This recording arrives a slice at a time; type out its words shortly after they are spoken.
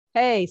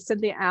Hey,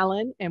 Cynthia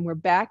Allen, and we're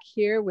back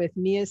here with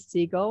Mia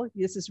Segal.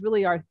 This is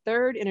really our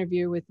third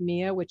interview with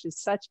Mia, which is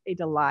such a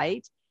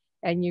delight.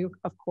 And you,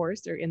 of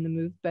course, are in the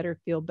Move Better,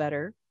 Feel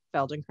Better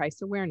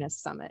Feldenkrais Awareness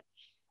Summit.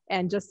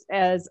 And just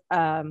as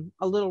a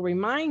little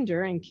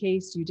reminder, in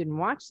case you didn't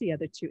watch the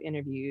other two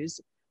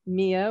interviews,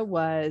 Mia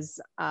was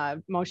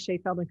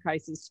Moshe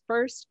Feldenkrais's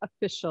first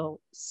official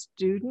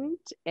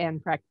student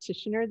and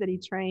practitioner that he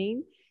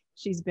trained.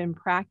 She's been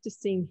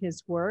practicing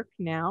his work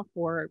now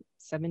for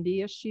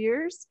 70-ish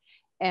years.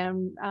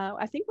 And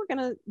I think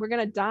we're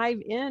gonna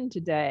dive in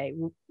today,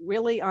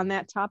 really on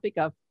that topic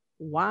of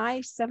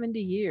why 70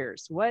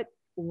 years? What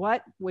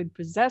would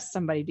possess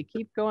somebody to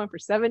keep going for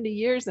 70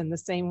 years in the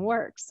same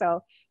work?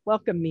 So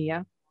welcome,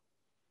 Mia.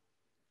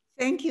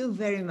 Thank you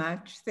very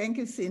much. Thank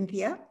you,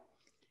 Cynthia.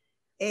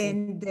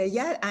 And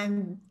yeah,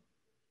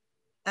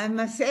 I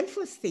myself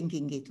was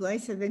thinking it, why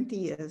 70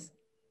 years?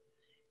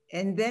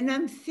 And then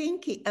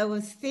I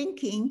was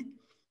thinking,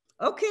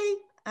 okay,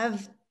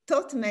 I've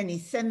taught many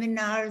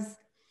seminars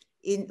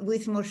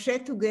with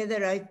Moshe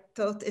together. I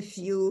taught a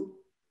few,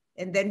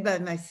 and then by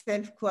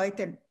myself, quite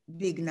a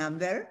big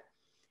number.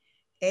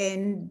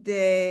 And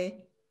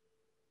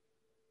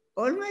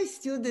all my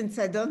students,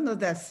 I don't know,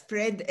 they're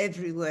spread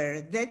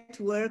everywhere. That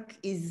work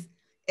is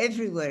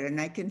everywhere, and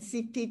I can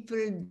see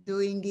people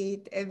doing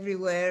it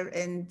everywhere.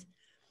 And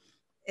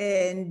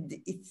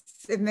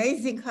it's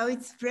amazing how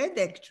it's spread,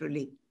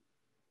 actually.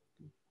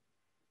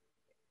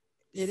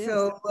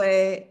 So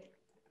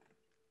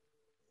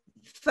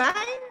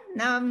fine,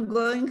 now I'm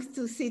going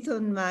to sit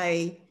on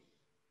my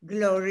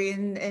glory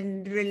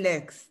and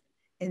relax.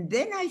 And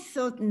then I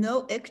thought,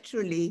 no,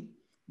 actually,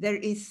 there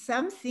is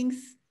some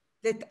things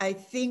that I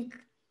think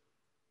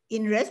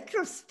in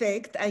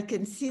retrospect, I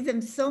can see them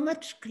so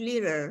much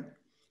clearer.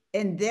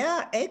 And they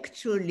are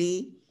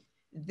actually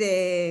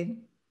the,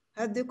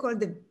 how do you call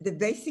the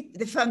basic,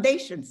 the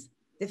foundations,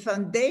 the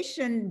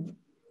foundation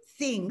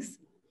things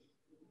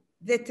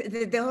that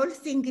the whole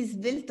thing is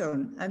built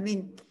on. I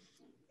mean,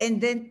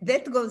 and then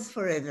that goes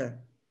forever.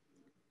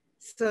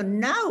 So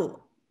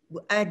now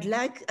I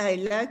like,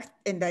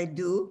 and I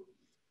do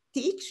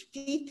teach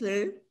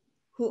people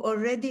who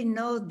already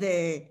know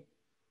the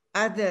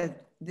other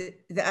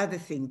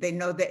thing. They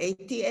know the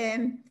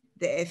ATM,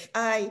 the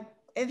FI,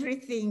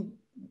 everything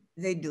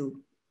they do.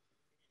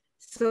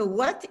 So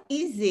what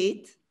is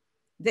it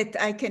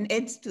that I can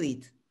add to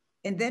it?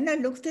 And then I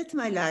looked at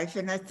my life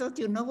and I thought,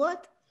 you know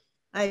what?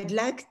 I'd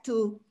like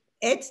to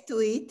add to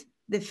it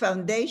the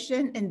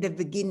foundation and the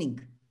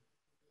beginning.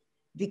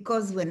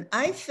 Because when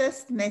I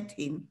first met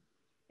him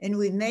and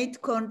we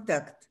made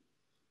contact,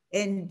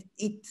 and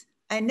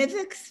I never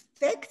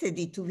expected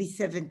it to be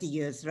 70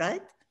 years,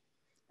 right?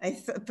 I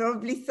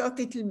probably thought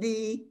it would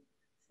be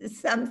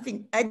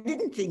something, I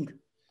didn't think,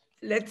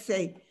 let's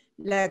say,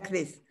 like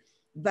this.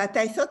 But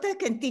I thought I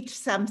can teach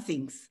some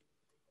things.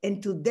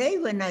 And today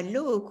when I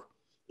look,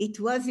 it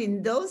was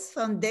in those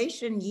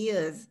foundation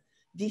years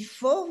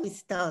before we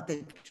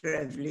started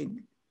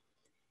traveling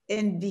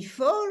and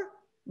before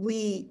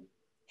we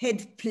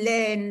had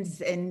plans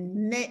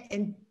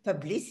and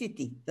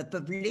publicity. The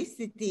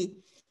publicity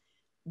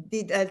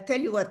I'll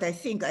tell you what I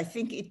think. I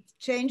think it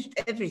changed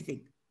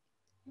everything.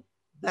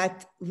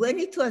 But when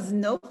it was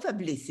no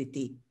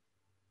publicity,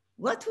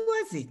 what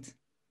was it?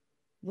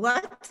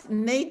 What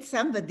made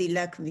somebody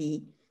like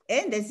me,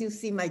 and as you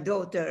see, my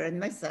daughter and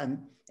my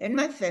son and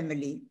my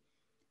family,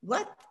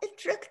 what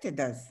attracted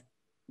us?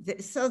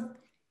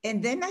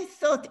 And then I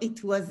thought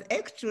it was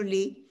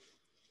actually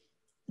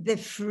the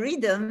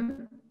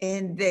freedom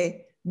and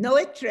the no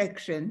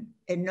attraction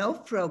and no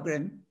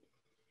program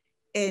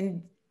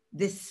and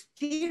the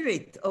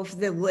spirit of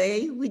the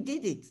way we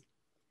did it.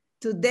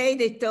 Today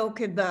they talk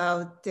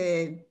about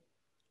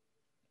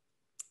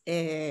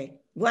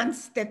one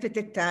step at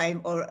a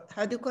time, or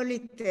how do you call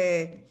it?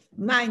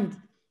 Mind.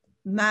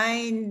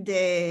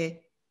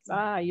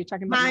 You're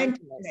talking about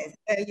mindfulness.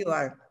 There you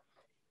are.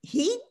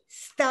 He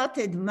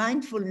started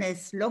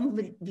mindfulness long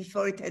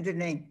before it had a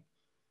name.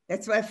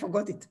 That's why I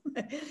forgot it.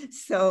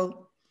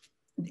 So,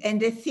 and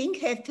the thing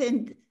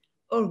happened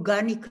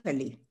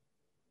organically.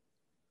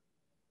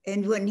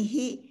 And when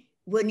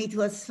it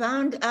was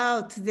found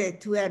out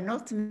that we are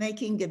not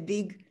making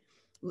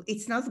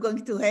it's not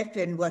going to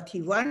happen what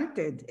he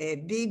wanted, a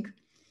big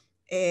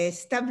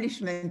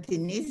establishment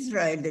in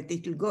Israel, that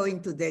it will go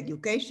into the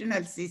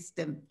educational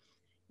system,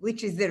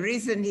 which is the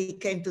reason he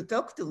came to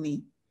talk to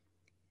me.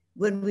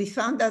 When we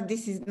found out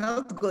this is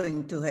not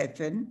going to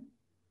happen,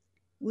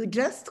 we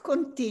just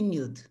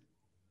continued.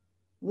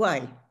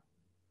 Why?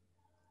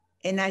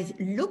 And I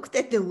looked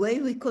at the way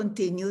we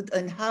continued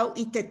and how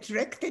it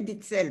attracted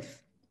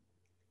itself.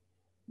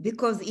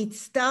 Because it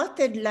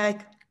started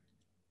like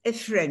a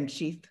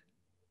friendship,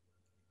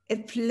 a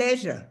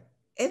pleasure.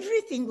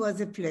 Everything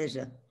was a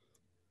pleasure.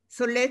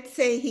 So let's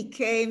say he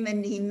came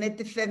and he met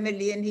the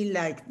family and he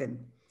liked them.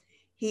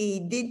 He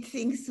did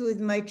things with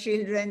my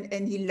children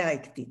and he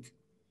liked it.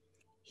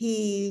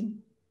 He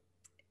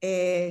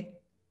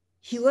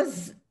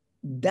was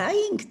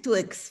dying to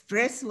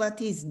express what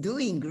he's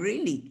doing,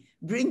 really,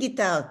 bring it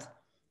out.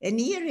 And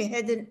here he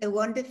had a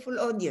wonderful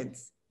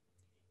audience.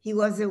 He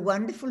was a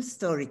wonderful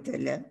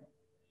storyteller.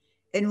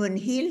 And when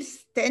he'll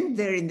stand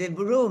there in the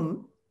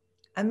room,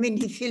 I mean,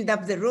 he filled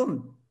up the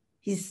room.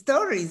 His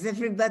stories,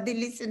 everybody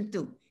listened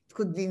to. It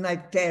could be my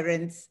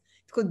parents,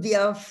 it could be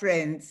our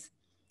friends,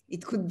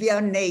 it could be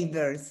our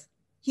neighbors.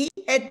 He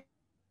had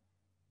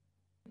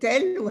to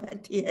tell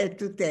what he had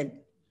to tell.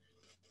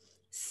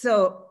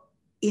 So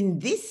in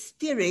this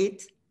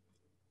spirit,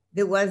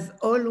 there was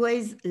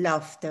always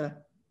laughter.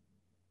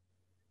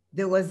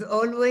 There was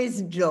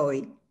always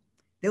joy.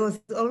 There was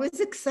always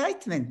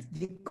excitement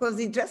because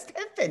it just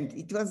happened.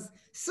 It was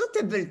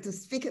suitable to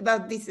speak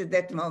about this at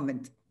that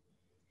moment.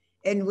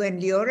 And when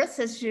Liora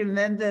says she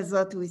remembers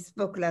what we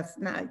spoke last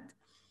night,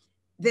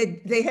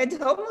 they had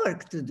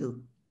homework to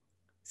do.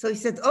 So he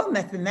said, oh,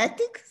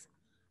 mathematics?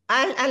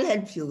 I'll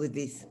help you with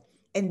this.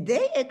 And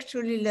they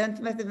actually learned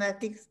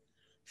mathematics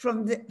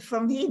from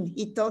him.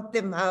 He taught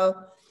them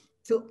how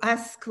to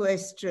ask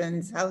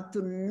questions, how to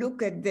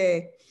look at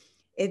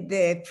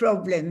the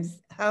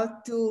problems, how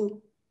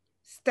to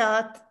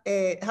start,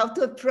 how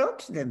to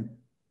approach them.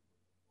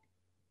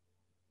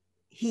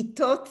 He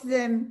taught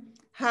them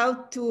how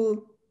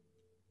to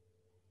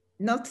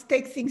not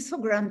take things for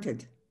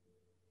granted.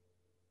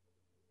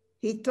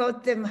 He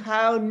taught them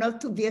how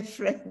not to be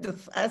afraid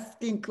of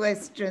asking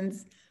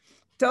questions,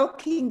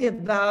 talking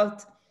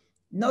about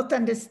not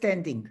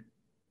understanding.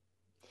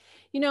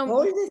 You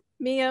know,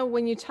 Mia,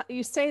 when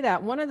you say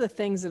that, one of the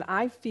things that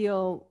I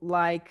feel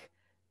like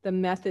the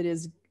method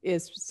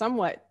is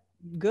somewhat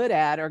good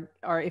at,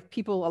 or if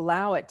people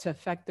allow it to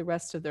affect the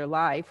rest of their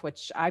life,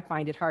 which I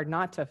find it hard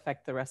not to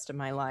affect the rest of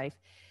my life,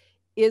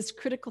 is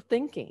critical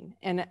thinking.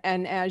 And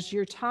as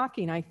you're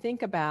talking, I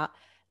think about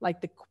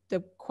like the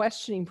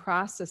questioning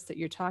process that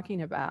you're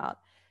talking about,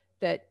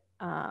 that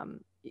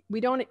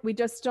we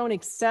just don't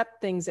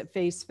accept things at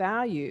face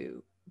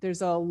value.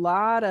 There's a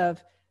lot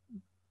of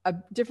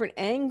different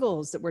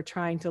angles that we're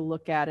trying to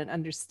look at and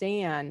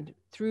understand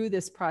through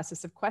this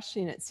process of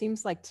questioning. It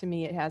seems like to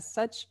me it has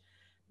such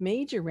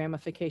major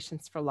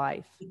ramifications for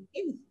life.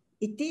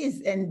 It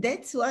is, and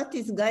that's what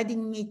is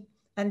guiding me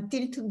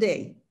until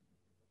today.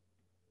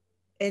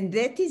 And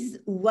that is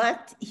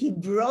what he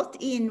brought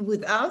in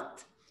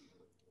without,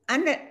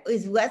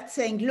 is what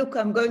saying, look,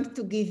 I'm going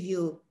to give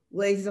you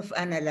ways of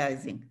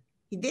analyzing.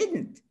 He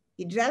didn't.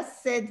 He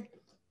just said,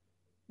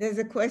 there's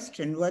a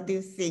question. What do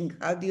you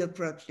think? How do you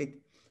approach it?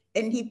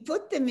 And he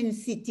put them in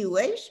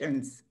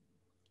situations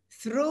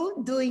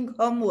through doing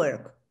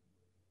homework.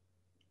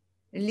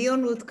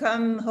 Leon would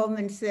come home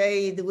and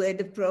say, we had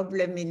a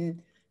problem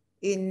in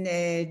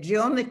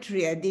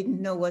geometry. I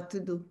didn't know what to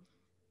do.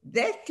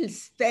 That'll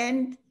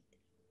spend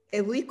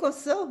a week or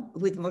so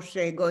with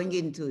Moshe going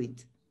into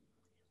it.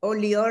 Or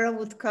Liora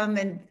would come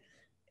and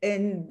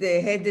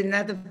had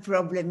another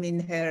problem in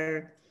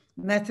her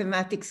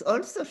mathematics.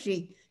 Also,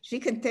 she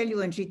can tell you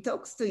when she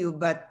talks to you,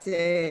 but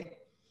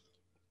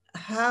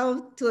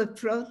how to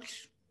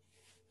approach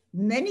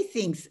many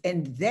things.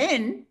 And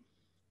then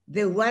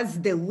there was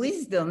the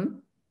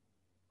wisdom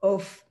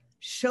of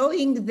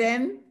showing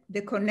them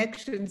the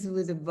connections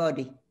with the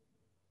body,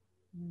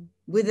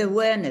 with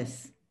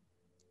awareness.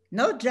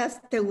 Not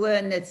just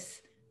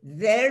awareness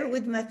there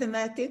with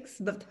mathematics,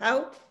 but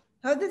how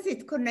does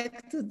it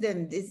connect to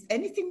them? Is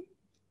anything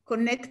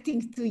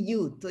connecting to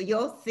you, to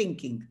your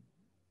thinking,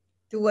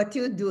 to what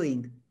you're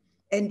doing?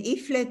 And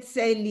if, let's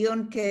say,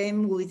 Leon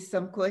came with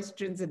some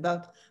questions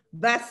about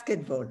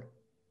basketball,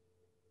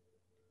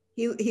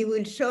 he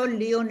will show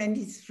Leon and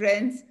his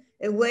friends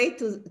a way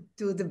to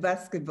the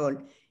basketball.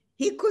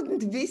 He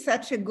couldn't be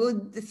such a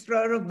good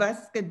thrower of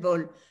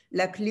basketball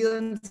like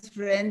Leon's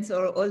friends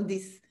or all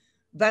this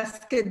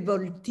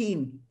basketball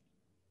team,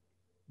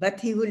 but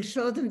he will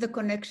show them the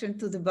connection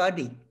to the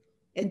body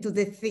and to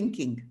the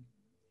thinking.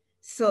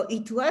 So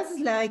it was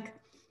like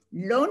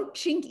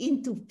launching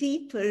into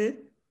people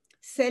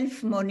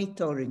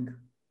self-monitoring,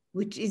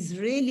 which is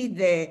really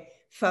the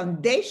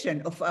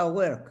foundation of our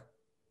work.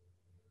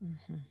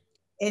 Mm-hmm.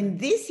 And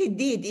this he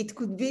did. It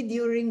could be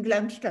during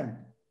lunchtime,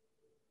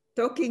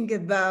 talking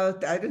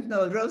about, I don't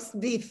know, roast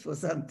beef or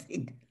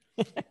something.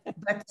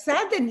 But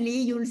suddenly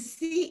you'll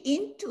see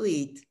into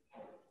it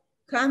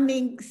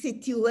coming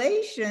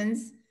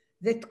situations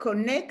that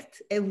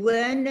connect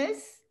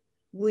awareness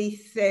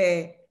with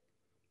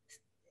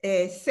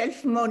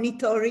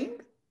self-monitoring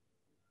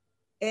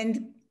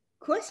and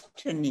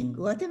questioning,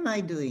 what am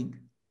I doing?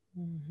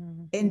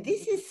 Mm-hmm. And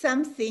this is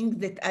something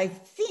that I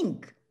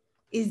think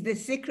is the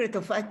secret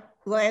of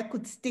why I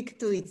could stick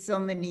to it so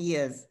many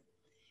years.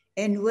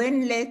 And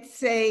when, let's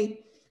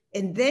say,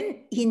 and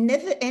then he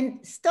never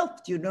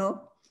stopped, you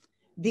know,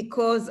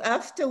 because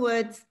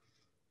afterwards,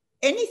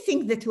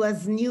 anything that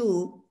was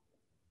new,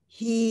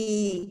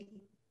 he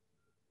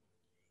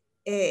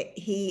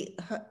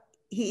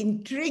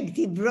intrigued,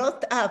 he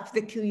brought up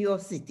the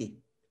curiosity.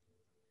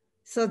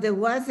 So there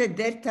was at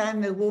that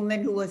time a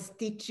woman who was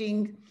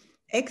teaching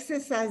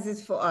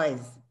exercises for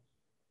eyes,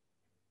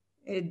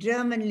 a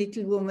German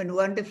little woman,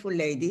 wonderful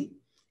lady.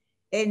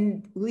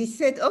 And we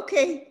said,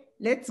 okay,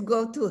 let's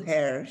go to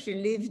her. She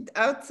lived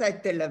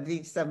outside Tel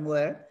Aviv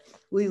somewhere.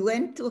 We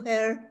went to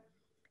her.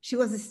 She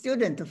was a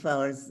student of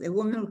ours, a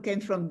woman who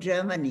came from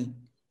Germany,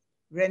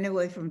 ran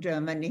away from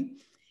Germany,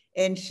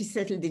 and she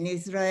settled in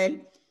Israel.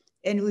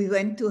 And we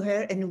went to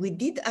her and we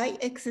did eye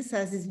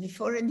exercises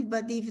before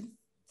anybody even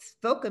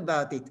spoke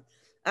about it.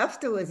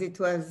 Afterwards, it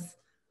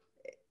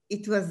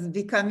was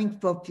becoming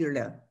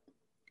popular.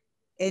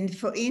 And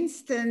for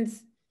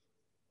instance,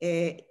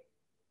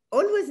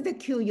 always the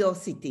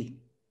curiosity.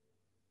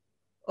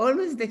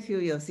 Always the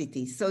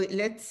curiosity. So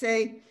let's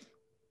say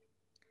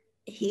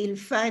he'll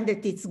find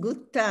that it's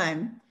good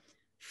time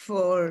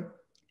for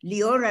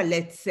Liora,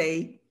 let's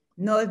say,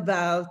 know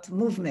about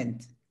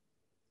movement.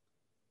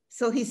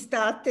 So he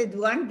started,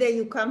 one day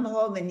you come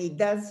home and he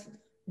does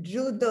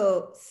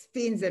judo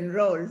spins and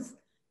rolls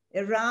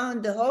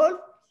around the whole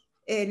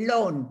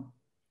lawn,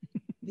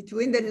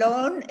 between the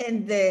lawn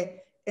and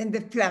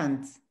the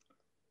plants.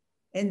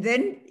 And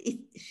then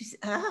she says,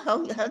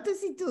 how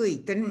does he do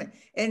it?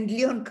 And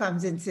Leon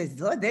comes and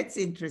says, oh, that's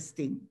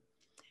interesting.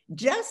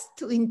 Just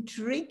to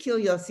intrigue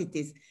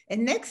curiosities.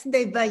 And next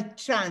day, by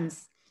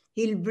chance,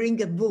 he'll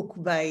bring a book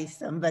by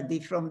somebody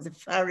from the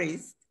Far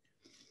East,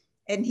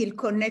 and he'll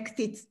connect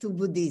it to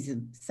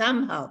Buddhism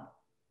somehow,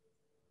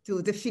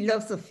 to the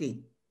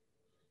philosophy.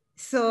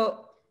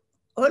 So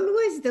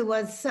always there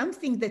was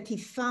something that he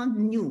found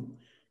new.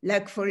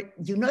 Like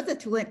you know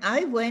that when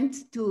I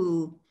went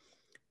to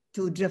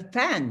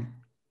Japan,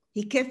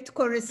 he kept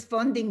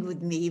corresponding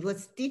with me. He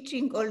was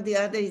teaching all the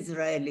other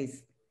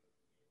Israelis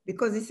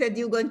because he said,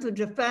 you're going to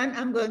Japan,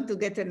 I'm going to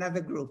get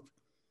another group.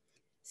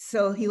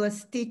 So he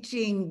was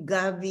teaching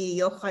Gabi,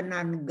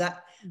 Yohanan,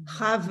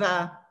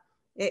 Chava,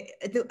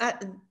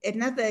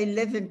 another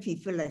 11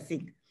 people, I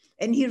think.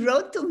 And he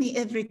wrote to me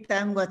every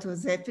time what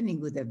was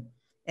happening with them.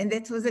 And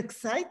that was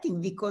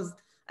exciting because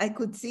I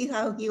could see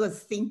how he was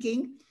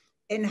thinking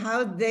and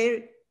how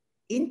they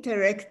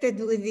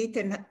interacted with it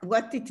and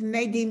what it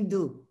made him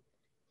do.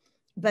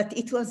 But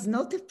it was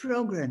not a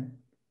program.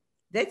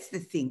 That's the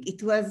thing.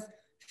 It was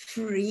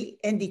free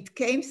and it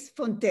came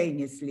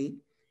spontaneously,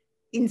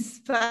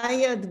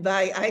 inspired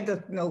by I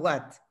don't know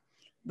what,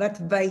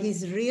 but by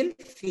his real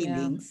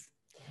feelings.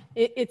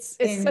 Yeah. It's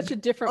such a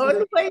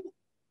different way.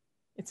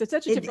 It's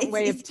such a different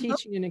way of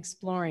teaching and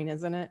exploring,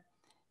 isn't it?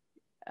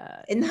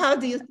 And how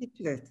do you teach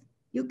that?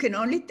 You can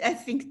only, I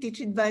think,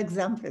 teach it by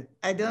example.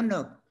 I don't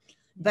know.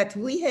 But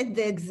we had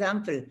the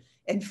example.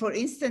 And for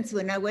instance,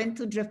 when I went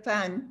to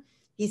Japan,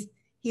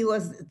 he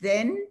was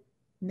then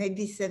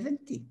maybe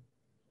 70.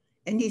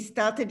 And he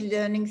started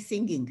learning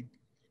singing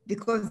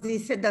because he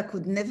said I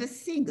could never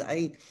sing.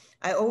 I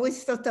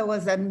always thought I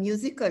was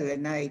unmusical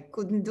and I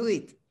couldn't do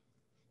it.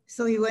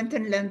 So he went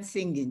and learned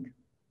singing.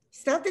 He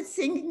started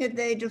singing at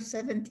the age of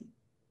 70.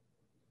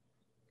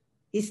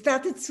 He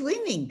started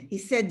swimming. He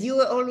said, you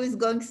were always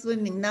going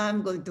swimming. Now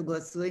I'm going to go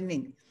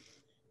swimming.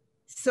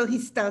 So he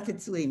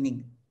started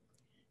swimming.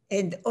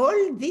 And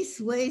all these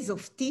ways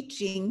of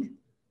teaching,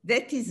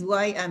 that is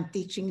why I'm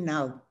teaching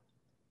now.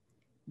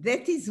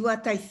 That is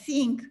what I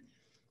think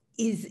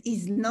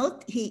is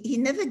not, he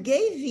never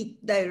gave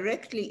it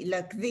directly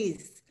like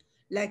this,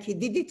 like he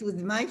did it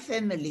with my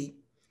family,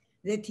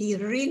 that he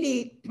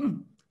really,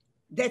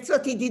 that's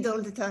what he did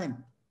all the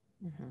time.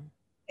 Mm-hmm.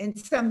 And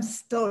some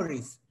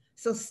stories.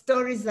 So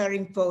stories are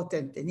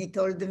important, and he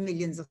told them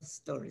millions of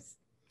stories.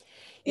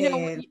 You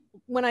know,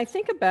 when I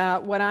think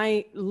about what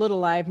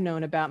little I've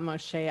known about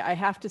Moshe, I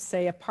have to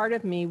say a part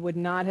of me would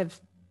not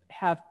have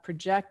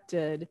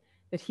projected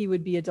that he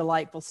would be a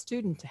delightful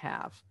student to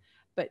have.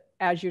 But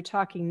as you're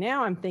talking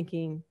now, I'm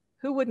thinking,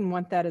 who wouldn't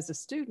want that as a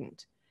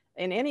student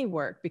in any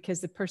work? Because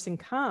the person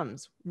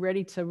comes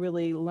ready to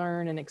really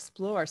learn and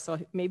explore. So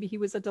maybe he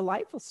was a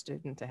delightful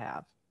student to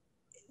have.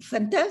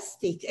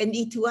 Fantastic. And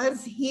it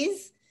was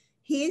his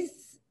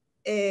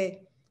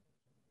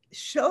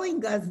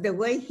showing us the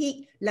way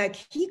he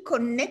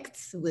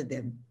connects with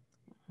them.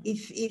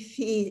 If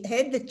he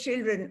had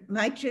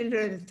my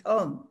children at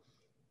home,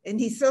 and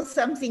he saw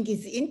something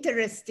is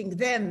interesting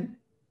them,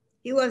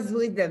 he was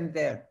with them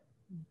there.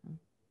 Mm-hmm.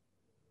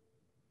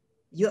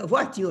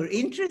 You're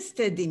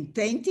interested in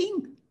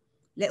painting?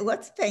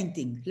 What's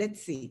painting?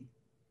 Let's see.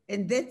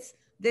 And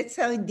that's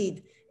how he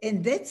did.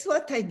 And that's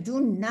what I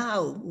do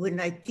now when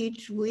I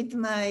teach with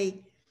my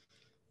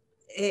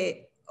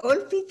all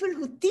people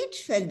who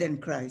teach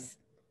Feldenkrais.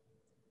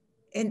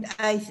 And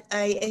I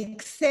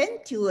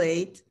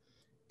accentuate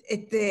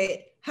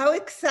how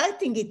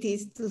exciting it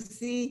is to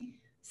see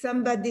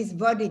somebody's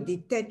body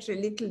detach a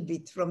little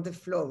bit from the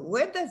floor.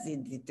 Where does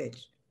it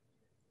detach?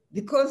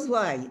 Because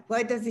why?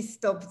 Why does it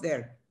stop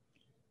there?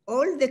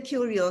 All the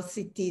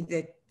curiosity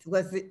that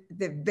was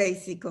the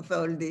basic of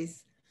all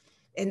this,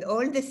 and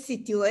all the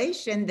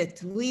situation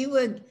that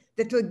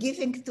were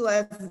given to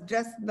us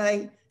just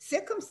by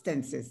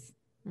circumstances.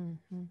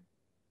 Mm-hmm.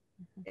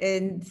 Mm-hmm.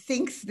 And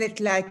things that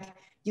like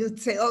you'd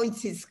say, oh,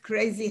 it's his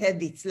crazy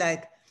habits,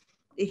 like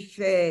if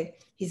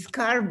his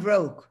car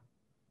broke.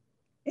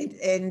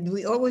 And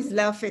we always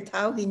laugh at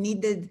how he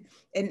needed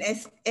an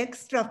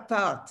extra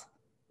part,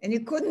 And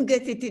you couldn't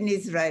get it in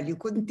Israel. You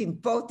couldn't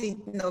import it.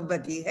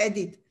 Nobody had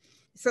it.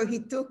 So he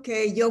took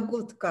a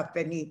yogurt cup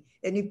and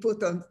he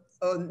put on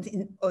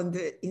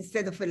the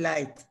instead of a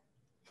light.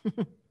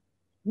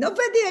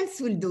 Nobody else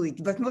will do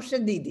it, but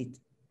Moshe did it.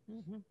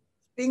 Mm-hmm.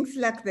 Things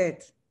like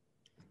that.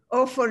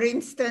 Or for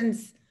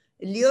instance,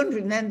 Leon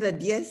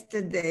remembered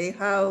yesterday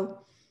how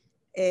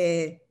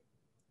he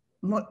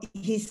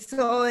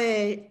saw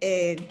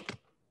a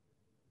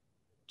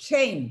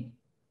chain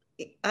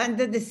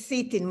under the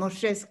seat in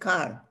Moshe's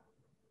car.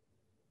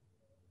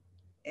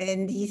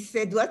 And he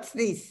said, "What's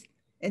this?"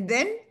 And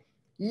then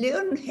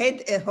Leon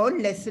had a whole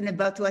lesson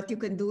about what you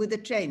can do with a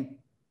chain.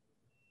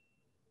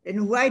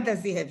 And why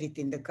does he have it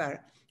in the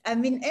car? I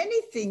mean,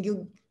 anything,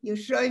 you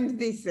show him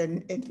this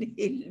and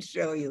he'll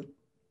show you.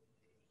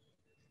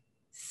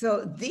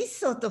 So this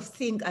sort of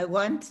thing I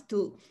want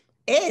to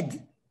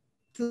add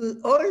to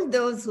all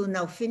those who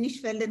now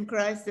finish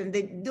Feldenkrais, and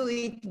they do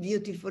it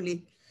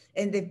beautifully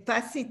and they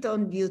pass it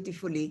on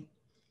beautifully.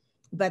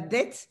 But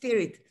that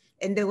spirit,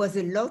 and there was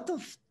a lot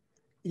of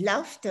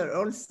laughter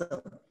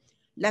also.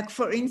 Like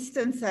for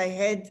instance, I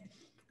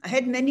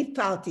had many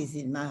parties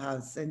in my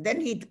house, and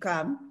then he'd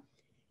come,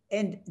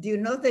 and do you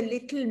know the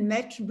little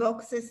match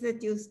boxes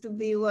that used to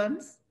be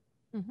once?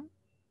 Mm-hmm.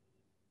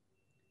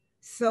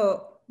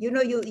 So, you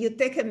know, you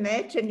take a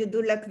match and you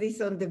do like this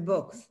on the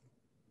box.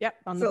 Yep,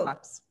 on the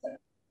box.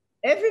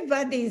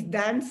 Everybody is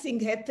dancing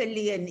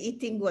happily and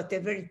eating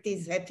whatever it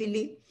is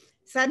happily.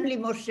 Suddenly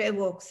Moshe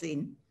walks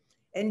in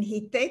and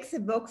he takes a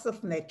box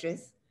of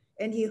matches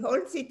and he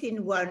holds it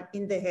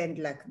in the hand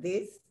like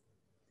this.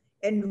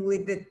 And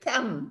with the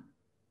thumb,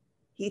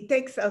 he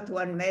takes out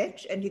one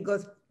match and he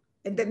goes,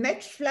 and the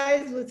match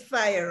flies with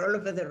fire all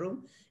over the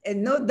room,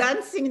 and no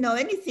dancing, no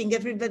anything.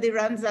 Everybody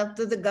runs out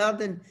to the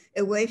garden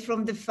away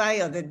from the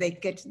fire that they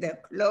catch their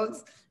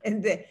clothes.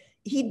 And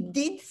he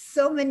did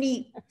so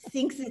many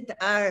things that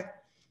are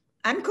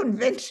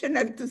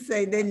unconventional, to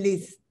say the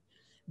least.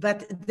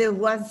 But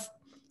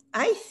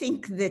I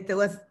think that there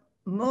was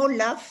more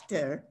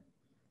laughter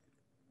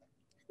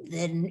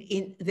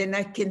than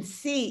I can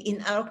see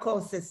in our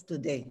courses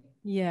today.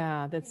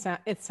 Yeah,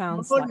 it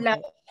sounds more like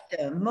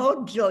laughter, it.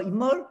 More joy,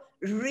 more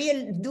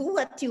real. Do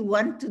what you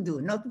want to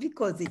do, not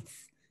because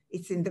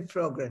it's in the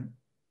program.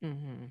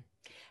 Mm-hmm.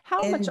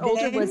 How much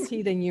older was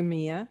he than you,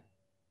 Mia?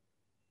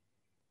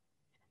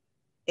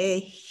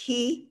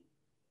 He,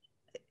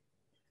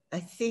 I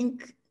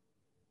think,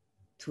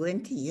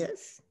 20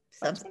 years.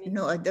 Something. 20?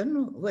 No, I don't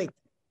know. Wait.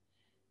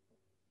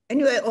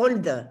 Anyway,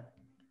 older.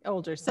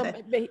 Older. So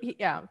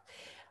yeah.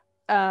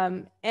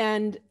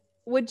 And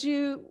would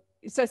you?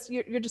 So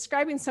you're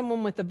describing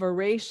someone with a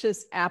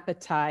voracious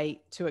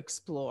appetite to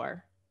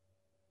explore.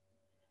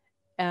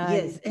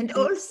 Yes, and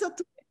also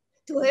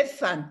to have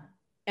fun.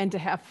 And to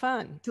have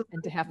fun.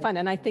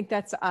 And I think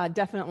that's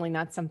definitely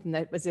not something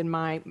that was in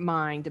my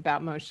mind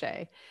about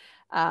Moshe.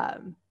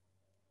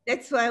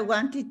 That's why I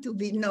wanted to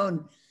be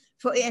known.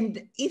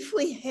 And if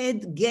we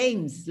had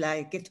games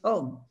like at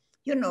home,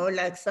 you know,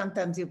 like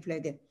sometimes you play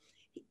them,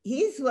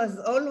 his was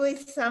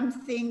always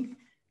something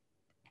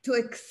to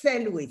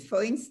excel with.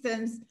 For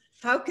instance,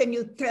 how can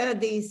you throw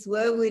this?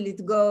 Where will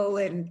it go?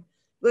 And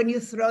when you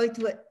throw it,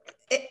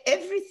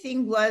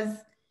 everything was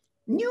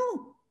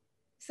new,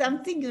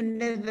 something you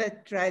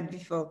never tried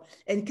before.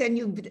 And can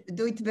you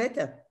do it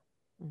better?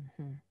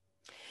 Mm-hmm.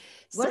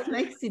 What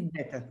makes it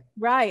better?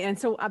 Right. And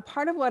so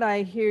part of what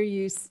I hear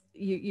you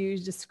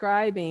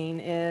describing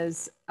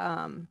is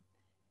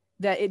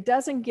that it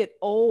doesn't get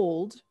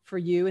old for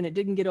you, and it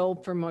didn't get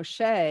old for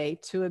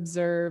Moshe to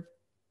observe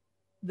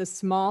the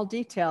small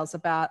details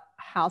about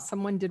how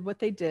someone did what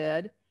they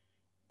did,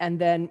 and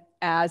then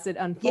as it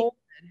unfolded,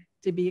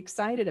 to be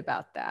excited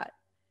about that.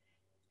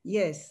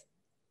 Yes.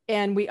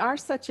 And we are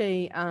such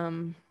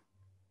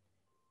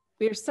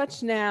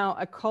now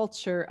a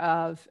culture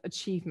of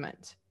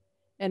achievement,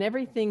 and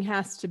everything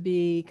has to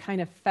be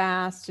kind of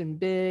fast and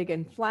big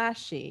and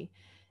flashy.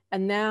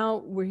 And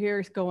now we're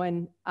here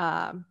going,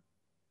 well,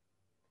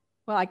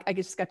 I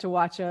just got to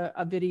watch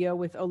a video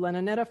with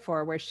Olena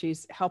Netafor where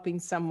she's helping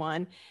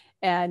someone.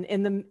 And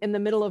in the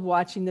middle of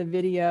watching the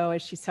video,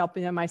 as she's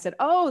helping him, I said,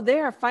 "Oh,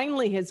 there!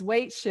 Finally, his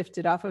weight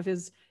shifted off of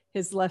his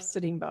left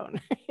sitting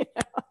bone." You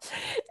know?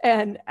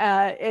 And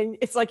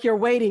it's like you're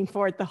waiting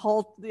for it the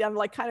whole. I'm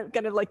like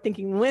kind of like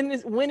thinking, when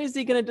is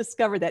he going to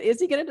discover that? Is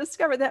he going to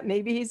discover that?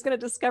 Maybe he's going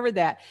to discover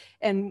that.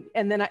 And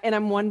then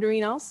I'm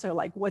wondering also,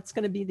 like, what's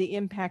going to be the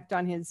impact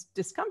on his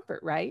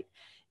discomfort, right?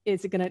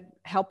 Is it going to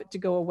help it to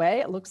go away?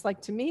 It looks like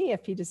to me,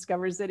 if he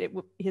discovers it,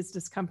 his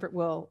discomfort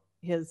will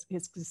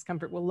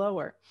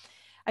lower.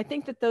 I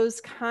think that those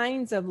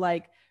kinds of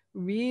like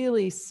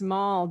really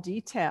small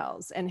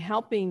details and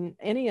helping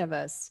any of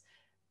us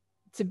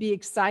to be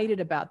excited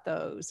about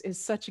those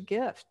is such a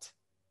gift.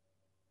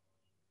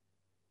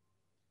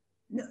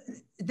 No,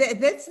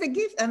 that's the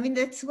gift. I mean,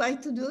 that's why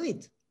to do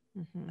it.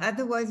 Mm-hmm.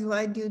 Otherwise,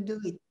 why do you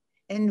do it?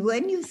 And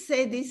when you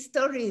say this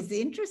story is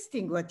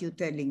interesting, what you're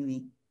telling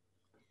me,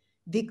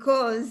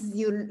 because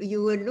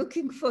you were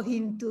looking for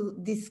him to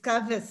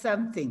discover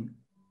something.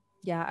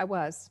 Yeah, I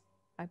was.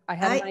 I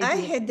had an idea. I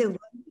had the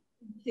one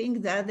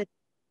thing the other.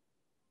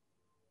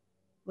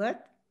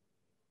 What?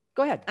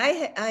 Go ahead.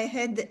 I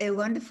had a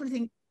wonderful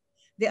thing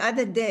the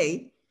other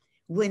day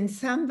when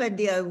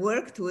somebody I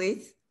worked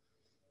with,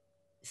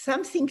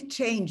 something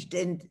changed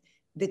and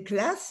the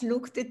class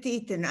looked at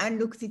it and I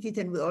looked at it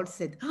and we all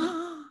said,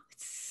 oh,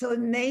 it's so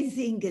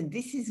amazing and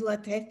this is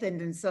what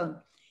happened and so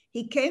on.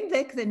 He came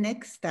back the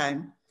next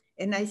time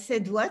and I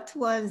said, what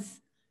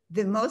was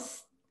the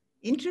most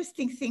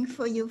interesting thing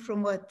for you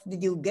from what?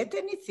 Did you get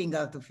anything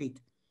out of it?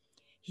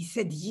 He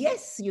said,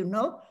 yes, you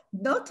know,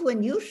 not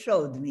when you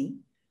showed me,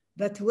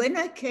 but when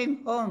I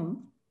came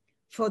home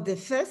for the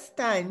first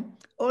time,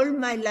 all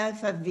my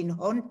life I've been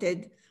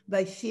haunted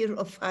by fear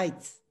of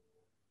heights.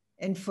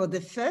 And for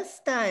the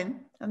first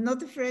time, I'm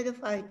not afraid of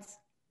heights.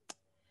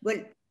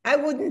 Well, I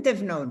wouldn't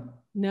have known.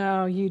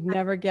 No, you'd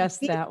never guess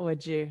that,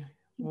 would you?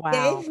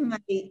 Wow.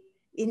 Gave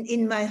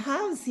in my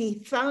house,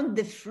 he found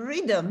the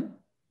freedom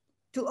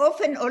to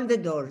open all the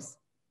doors.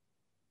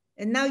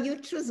 And now you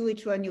choose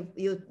which one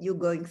you're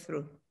going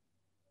through.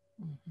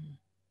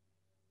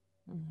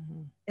 Mm-hmm.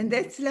 Mm-hmm. And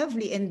that's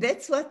lovely. And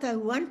that's what I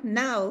want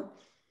now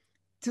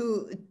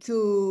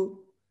to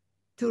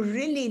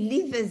really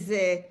live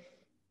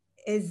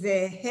as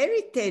a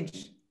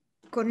heritage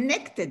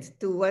connected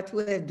to what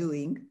we're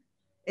doing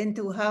and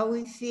to how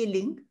we're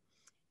feeling.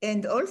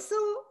 And also,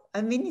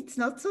 I mean, it's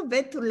not so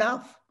bad to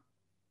laugh.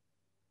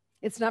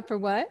 It's not for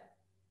what?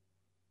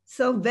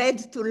 So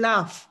bad to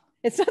laugh.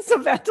 It's not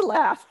so bad to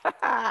laugh.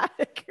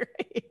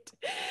 Great.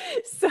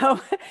 So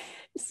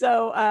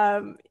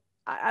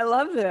I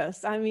love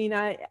this. I mean,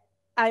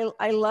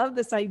 I love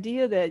this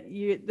idea that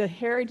the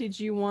heritage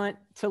you want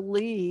to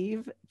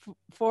leave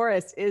for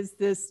us is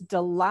this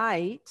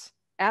delight,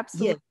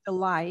 absolute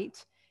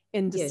delight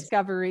in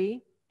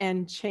discovery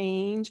and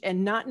change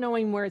and not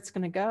knowing where it's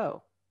going to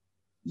go.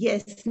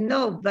 Yes,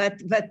 no,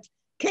 but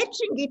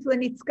catching it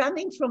when it's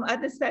coming from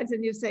other sides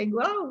and you're saying,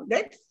 wow,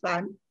 that's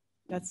fun.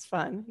 That's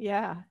fun.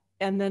 Yeah.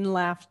 And then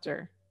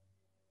laughter.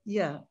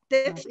 Yeah,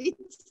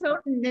 it's so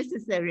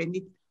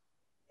necessary.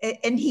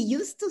 And he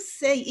used to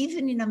say,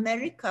 even in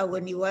America,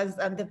 when he was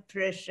under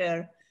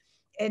pressure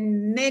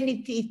and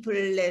many people,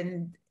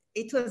 and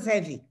it was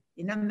heavy.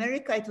 In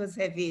America, it was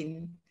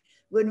heavy.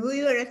 When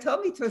we were at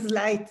home, it was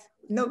light.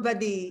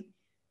 Nobody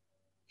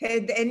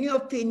had any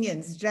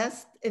opinions,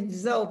 just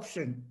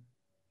absorption.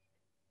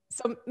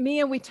 So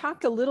Mia, we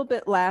talked a little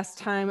bit last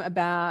time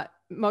about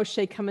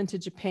Moshe coming to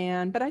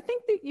Japan, but I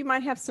think that you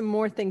might have some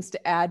more things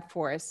to add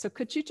for us. So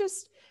could you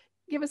just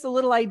give us a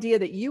little idea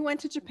that you went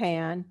to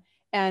Japan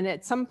and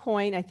at some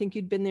point, I think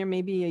you'd been there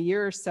maybe a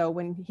year or so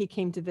when he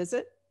came to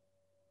visit?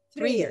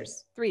 3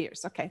 years. 3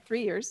 years. Okay.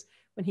 3 years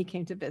when he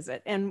came to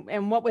visit.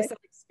 And what was that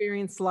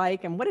experience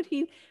like? And what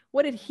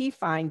did he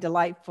find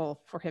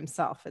delightful for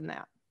himself in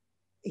that?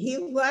 He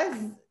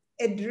was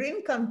a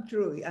dream come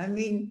true. I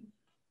mean,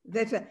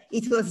 that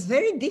it was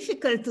very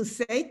difficult to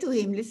say to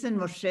him, listen,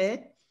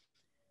 Moshe,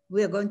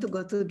 we are going to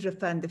go to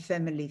Japan, the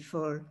family,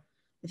 for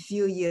a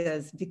few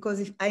years, because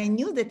if I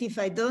knew that if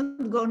I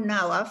don't go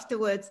now,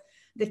 afterwards,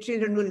 the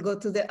children will go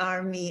to the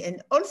army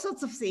and all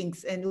sorts of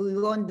things, and we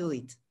won't do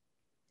it.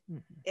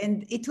 Mm-hmm.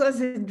 And it was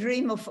a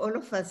dream of all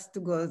of us to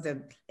go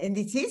there. And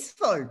it's his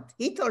fault.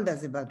 He told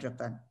us about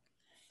Japan.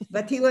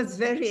 But he was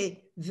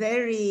very,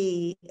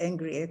 very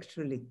angry,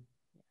 actually.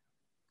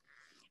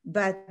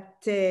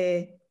 But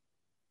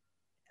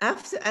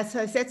after, as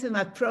I said to him,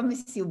 I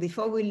promise you,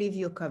 before we leave,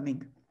 you're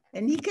coming.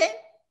 And he came.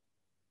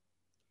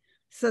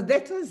 So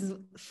that was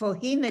for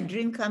him a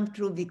dream come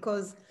true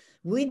because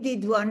we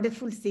did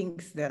wonderful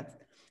things there.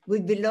 We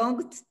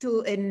belonged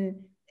to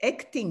an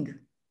acting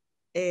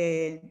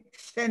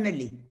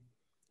family,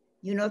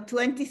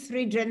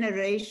 23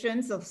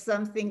 generations of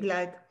something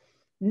like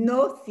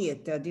no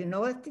theater. Do you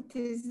know what it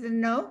is?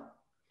 No?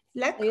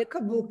 Like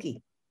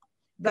kabuki,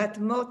 but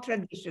more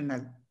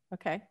traditional.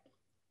 Okay.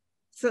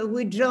 So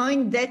we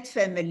joined that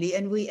family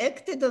and we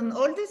acted on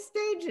all the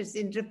stages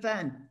in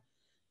Japan.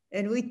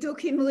 And we took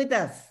him with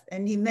us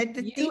and he met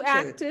the teacher. You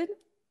acted?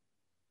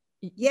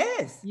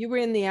 Yes. You were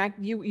in the act,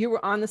 you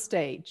were on the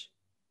stage.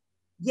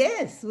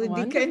 Yes, we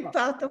became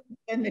part of the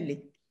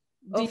family.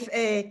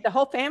 The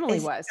whole family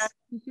was.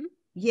 Mm-hmm.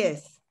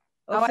 Yes.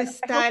 Of a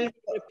style. I hope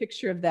you get a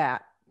picture of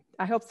that.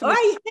 I hope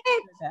somebody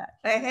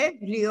I had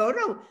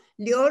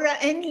Leora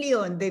and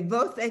Leon. They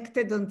both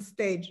acted on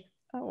stage.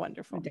 Oh,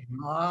 wonderful.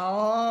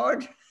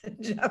 Hard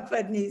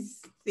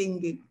Japanese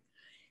singing.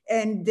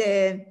 And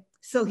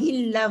so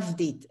he loved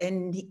it.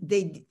 And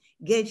they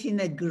gave him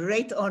a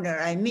great honor.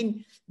 I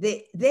mean,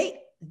 they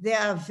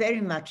are very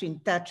much in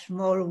touch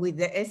more with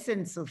the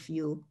essence of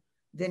you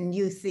than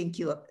you think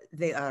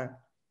they are.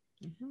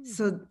 Mm-hmm.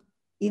 So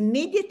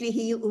immediately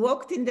he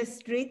walked in the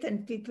street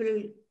and people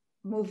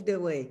moved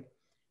away.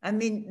 I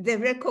mean, they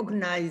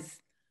recognize,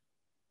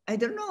 I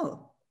don't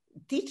know,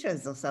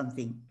 teachers or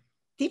something.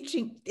 A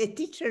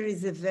teacher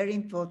is a very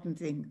important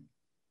thing.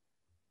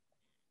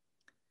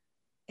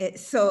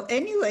 So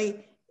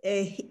anyway,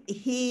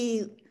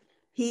 he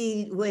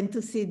went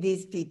to see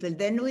these people.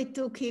 Then we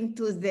took him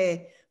to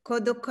the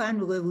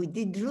Kodokan where we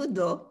did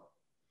judo.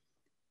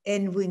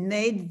 And we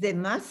made the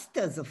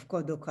masters of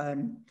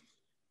Kodokan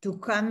to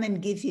come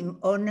and give him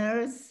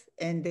honors,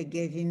 and they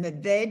gave him a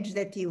badge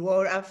that he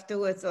wore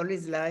afterwards all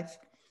his life.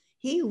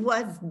 He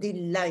was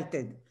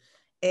delighted.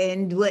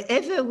 And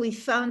wherever we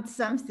found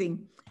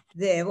something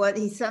there, what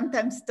he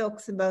sometimes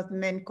talks about, a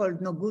man called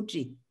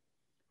Noguchi,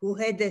 who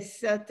had a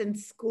certain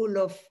school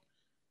of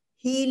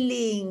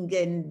healing,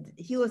 and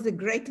he was a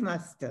great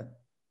master.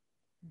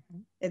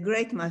 A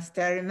great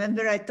master. I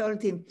remember I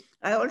told him,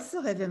 I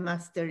also have a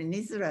master in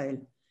Israel,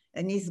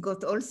 and he's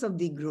got also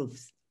big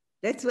groups.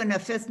 That's when I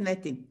first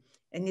met him.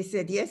 And he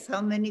said, yes,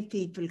 how many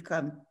people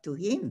come to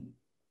him?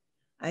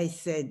 I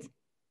said,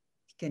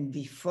 it can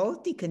be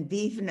 40, can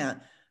be even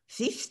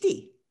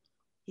 50.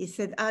 He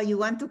said, you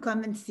want to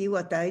come and see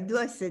what I do?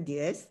 I said,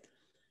 yes.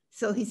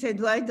 So he said,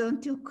 why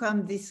don't you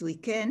come this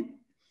weekend?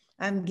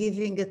 I'm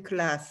giving a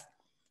class.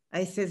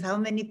 I said, how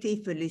many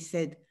people? He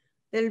said,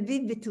 there'll be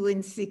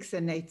between 6,000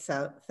 and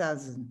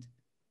 8,000.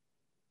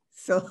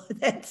 So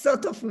that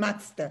sort of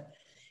master.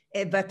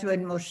 But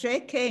when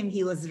Moshe came,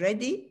 he was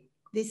ready,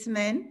 this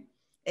man,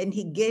 and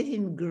he gave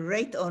him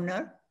great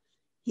honor.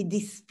 He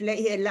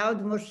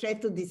allowed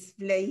Moshe to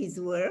display his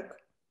work.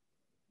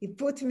 He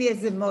put me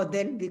as a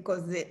model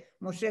because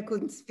Moshe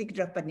couldn't speak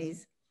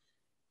Japanese.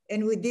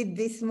 And we did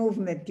this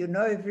movement,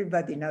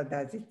 everybody now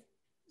does it.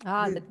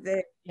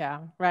 Yeah,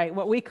 right.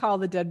 What we call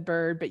the dead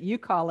bird, but you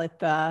call it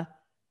the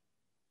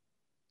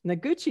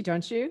Noguchi,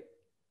 don't you?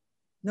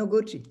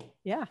 Noguchi.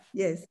 Yeah.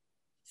 Yes.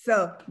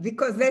 So,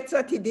 because that's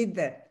what he did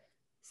there.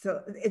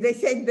 So they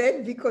say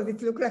dead because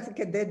it looks like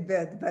a dead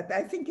bird, but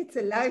I think it's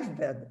a live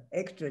bird,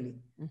 actually.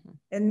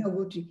 And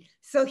Noguchi.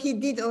 So he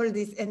did all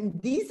this.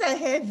 And these I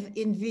have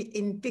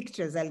in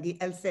pictures.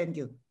 I'll send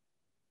you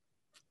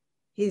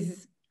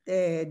his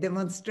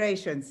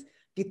demonstrations,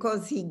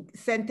 because he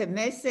sent a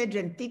message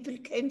and people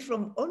came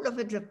from all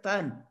over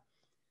Japan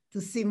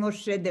to see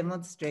Moshe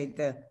demonstrate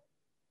there.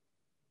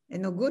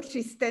 And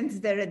Noguchi stands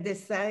there at the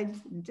side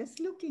just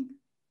looking.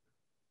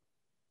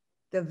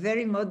 They're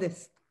very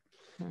modest.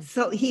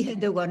 So he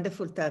had a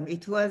wonderful time.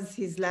 It was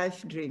his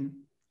life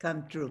dream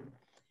come true.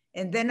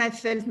 And then I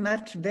felt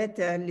much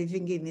better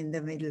leaving him in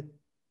the middle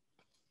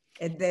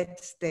at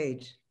that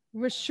stage.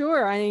 Well,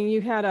 sure. I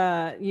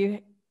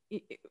mean,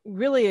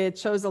 really, it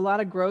shows a lot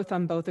of growth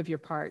on both of your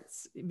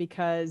parts,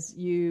 because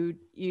we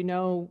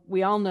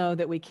all know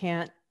that we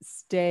can't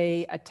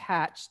stay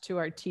attached to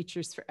our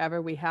teachers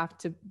forever. We have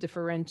to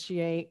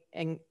differentiate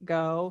and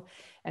go.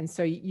 And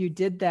so you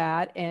did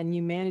that, and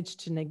you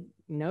managed to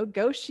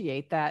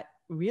negotiate that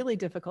really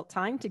difficult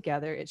time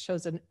together. It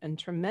shows a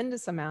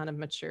tremendous amount of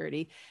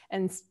maturity,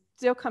 and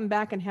still come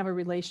back and have a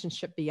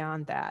relationship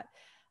beyond that.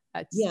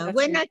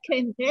 When I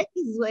came back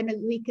is when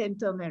we came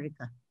to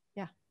America.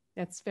 Yeah,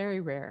 that's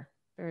very rare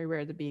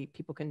to be,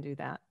 people can do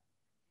that.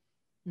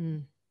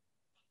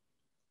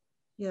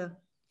 Yeah.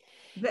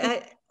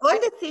 But all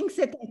the things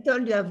that I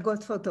told you, I've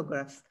got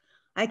photographs.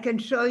 I can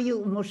show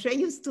you. Moshe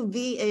used to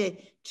be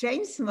a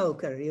chain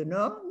smoker,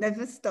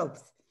 never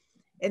stops.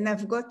 And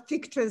I've got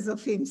pictures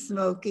of him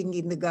smoking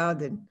in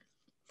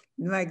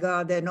my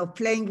garden, or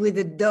playing with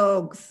the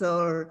dogs,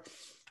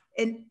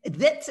 and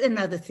that's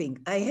another thing.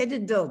 I had a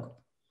dog.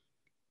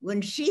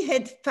 When she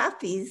had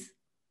puppies,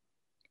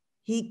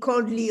 he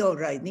called Leo,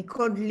 right? He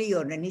called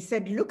Leon, and he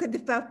said, look at the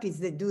puppies,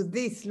 they do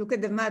this, look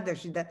at the mother,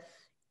 she does.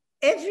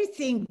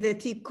 Everything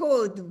that he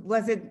could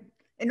was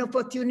an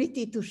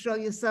opportunity to show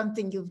you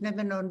something you've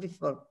never known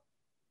before.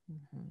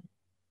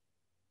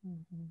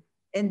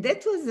 And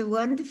that was a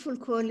wonderful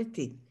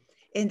quality.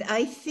 And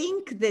I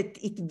think that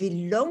it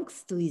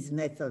belongs to his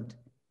method.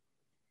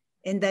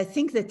 And I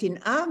think that in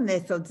our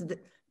methods,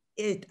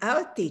 at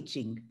our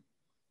teaching,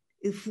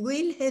 if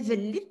we'll have a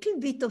little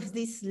bit of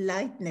this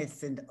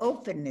lightness and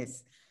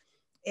openness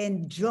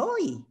and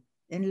joy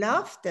and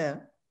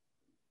laughter,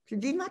 it'll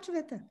be much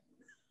better.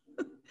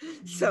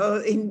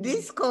 So in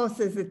these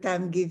courses that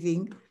I'm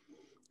giving,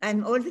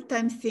 I'm all the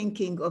time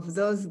thinking of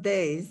those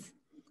days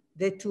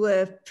that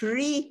were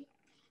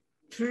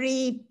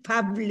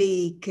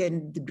pre-public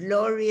and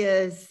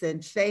glorious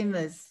and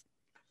famous,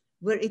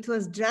 where it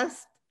was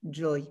just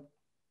joy.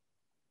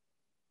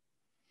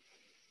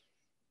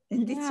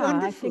 And it's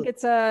wonderful.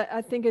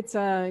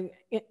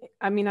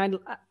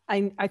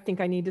 I think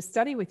I need to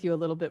study with you a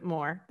little bit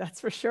more. That's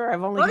for sure.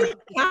 I've only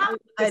had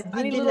a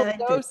tiny little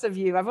dose of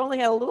you. I've only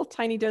had a little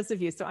tiny dose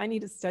of you, so I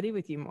need to study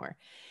with you more.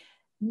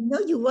 No,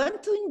 you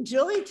want to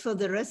enjoy it for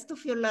the rest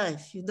of your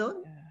life. You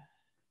don't?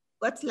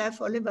 What's life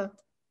all about?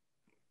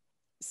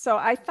 So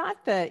I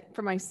thought that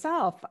for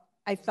myself,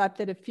 I've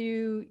been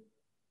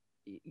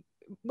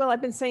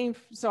saying,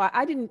 so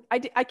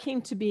I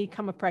came to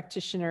become a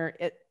practitioner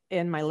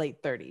in my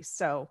late 30s.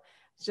 So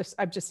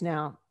I'm just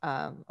now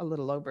a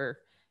little over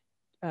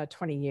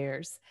 20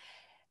 years.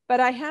 But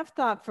I have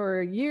thought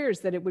for years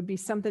that it would be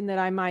something that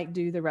I might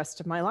do the rest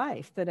of my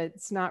life, that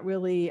it's not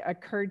really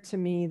occurred to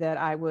me that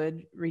I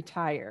would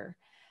retire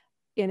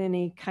in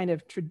any kind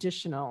of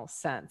traditional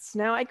sense.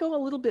 Now, I go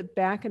a little bit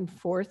back and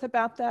forth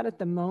about that at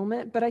the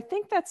moment, but I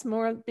think that's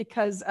more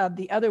because of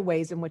the other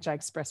ways in which I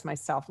express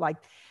myself, like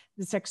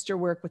this extra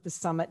work with the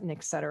summit and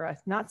et cetera.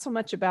 Not so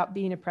much about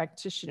being a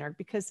practitioner,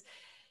 because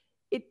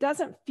it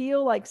doesn't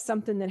feel like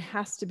something that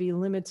has to be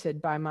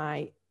limited by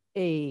my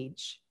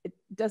age. It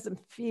doesn't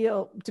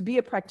feel, to be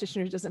a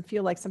practitioner doesn't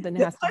feel like something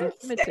that has to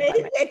be limited by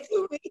my age.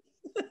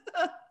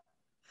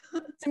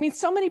 I mean,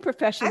 so many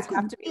professions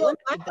have to be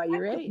limited by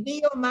your age. I could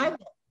be your mother.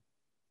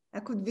 I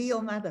could be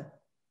your mother.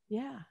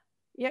 Yeah.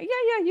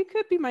 You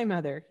could be my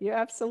mother. You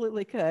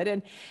absolutely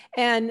could.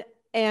 And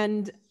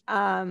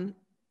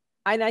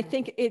I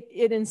think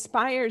it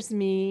inspires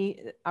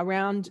me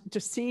around to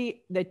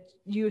see that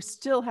you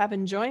still have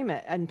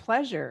enjoyment and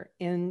pleasure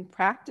in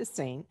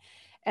practicing,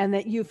 and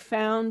that you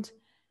found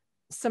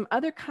some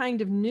other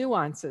kind of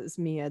nuances,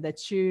 Mia,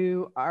 that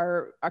you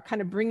are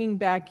kind of bringing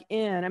back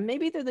in. And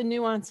maybe they're the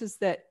nuances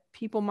that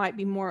people might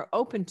be more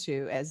open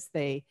to as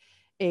they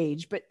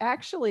age, but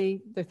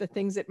actually they're the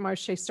things that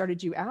Moshe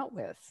started you out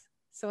with.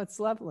 So it's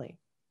lovely.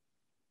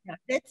 Yeah,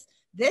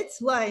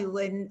 that's why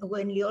when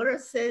Liora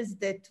says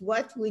that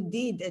what we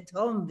did at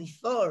home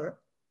before,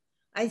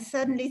 I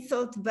suddenly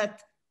thought,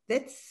 but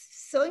that's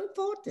so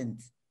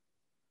important.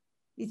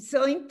 It's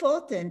so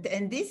important.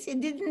 And this he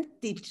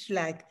didn't teach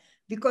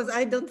because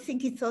I don't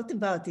think he thought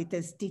about it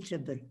as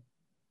teachable.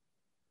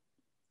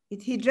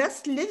 He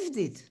just lived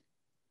it.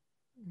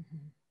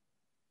 Mm-hmm.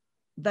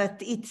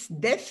 But it's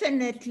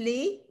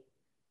definitely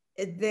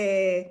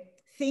the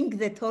thing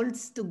that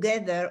holds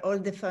together all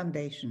the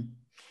foundation.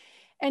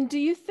 And do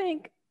you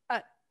think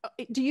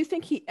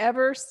he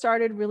ever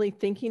started really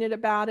thinking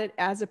about it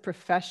as a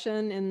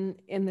profession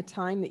in the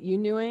time that you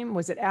knew him?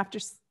 Was it after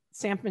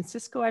San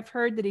Francisco? I've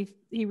heard that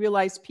he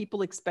realized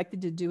people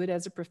expected to do it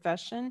as a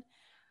profession.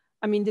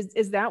 I mean,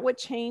 is that what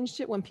changed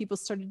it, when people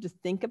started to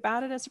think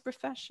about it as a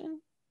profession?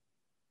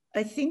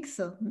 I think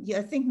so. Yeah,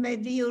 I think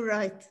maybe you're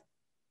right.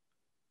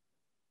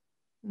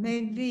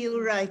 Maybe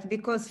you're right,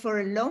 because for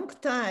a long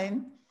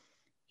time,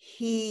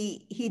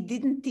 he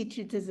didn't teach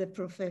it as a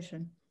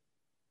profession.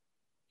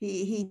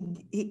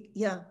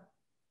 Yeah.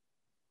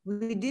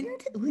 We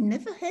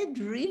never had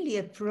really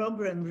a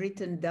program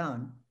written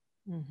down.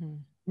 Mm-hmm.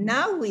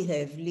 Now we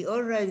have.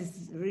 Liora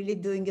is really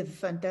doing a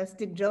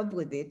fantastic job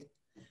with it.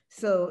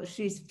 So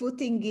she's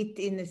putting it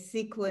in a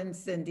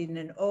sequence and in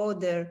an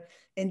order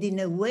and in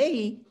a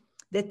way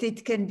that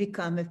it can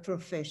become a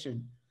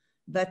profession.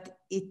 But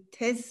it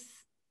has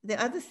the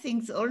other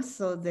things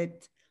also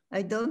that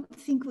I don't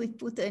think we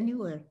put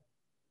anywhere.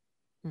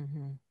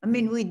 Mm-hmm. I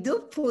mean, we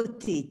do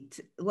put it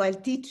while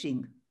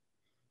teaching,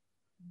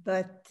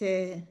 but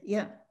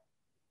yeah.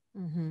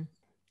 Mm-hmm.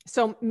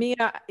 So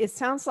Mia, it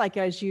sounds like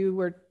as you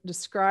were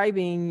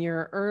describing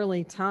your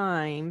early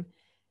time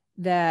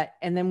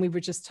and then we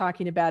were just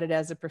talking about it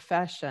as a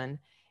profession,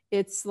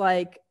 it's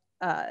like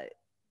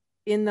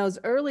in those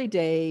early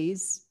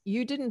days,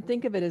 you didn't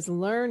think of it as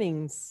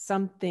learning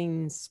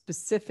something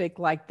specific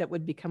like that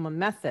would become a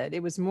method.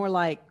 It was more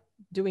like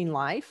doing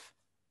life.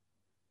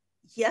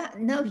 Yeah,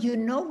 no, you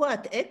know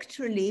what?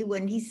 Actually,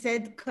 when he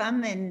said,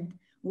 come and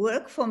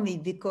work for me,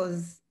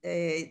 because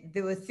they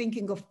were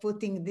thinking of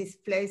putting this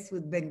place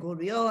with Ben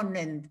Gurion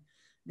and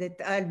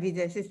that I'll be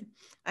the assistant.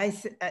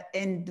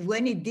 And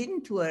when it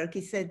didn't work,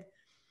 he said,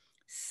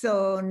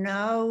 so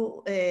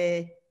now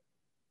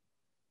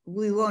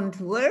we won't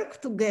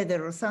work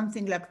together or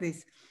something like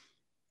this.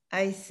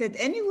 I said,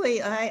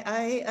 anyway,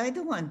 I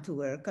don't want to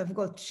work. I've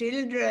got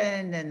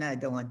children and I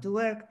don't want to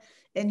work.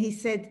 And he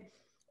said,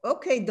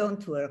 okay,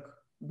 don't work,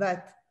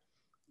 but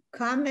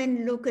come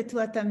and look at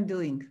what I'm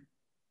doing.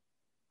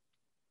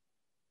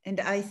 And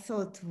I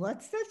thought,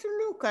 what's that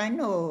look? I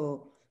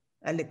know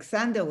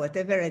Alexander,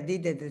 whatever I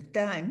did at the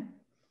time.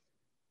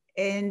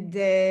 And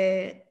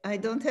I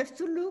don't have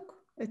to look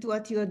at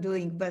what you're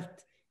doing.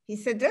 But he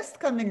said, just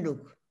come and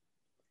look.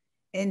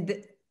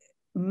 And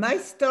my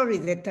story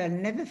that I'll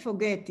never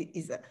forget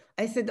is,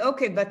 I said,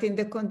 okay, but in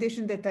the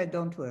condition that I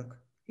don't work.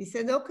 He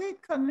said, okay,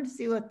 come and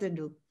see what to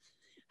do.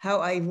 How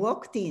I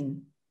walked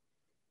in,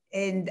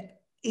 and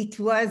it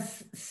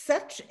was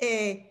such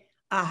a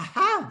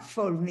aha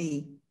for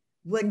me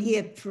when he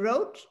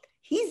approached,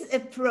 his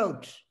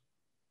approach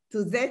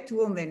to that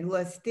woman who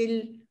I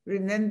still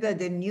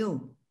remembered and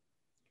knew.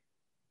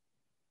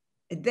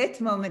 At that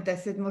moment, I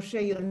said,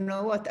 Moshe, you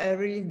know what? I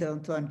really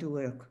don't want to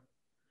work,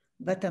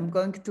 but I'm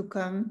going to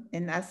come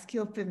and ask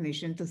your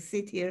permission to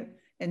sit here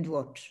and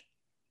watch.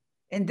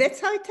 And that's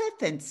how it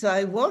happened. So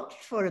I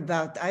watched for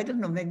about, I don't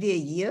know, maybe a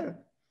year.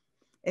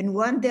 And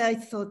one day I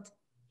thought,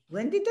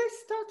 when did I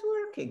start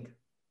working?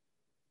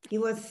 He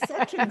was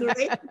such a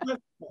great master.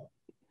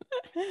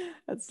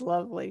 That's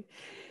lovely.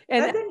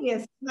 And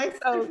suddenly I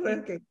started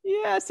working.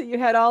 Yeah, so you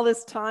had all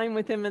this time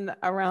with him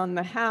around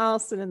the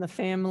house and in the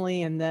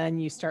family, and then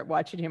you start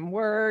watching him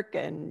work,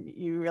 and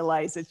you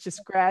realize it's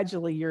just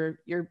gradually you're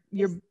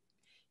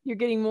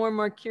getting more and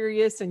more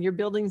curious, and you're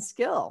building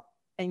skill,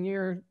 and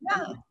you're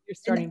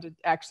starting to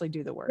actually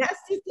do the work. Yes,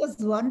 it was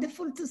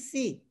wonderful to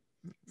see.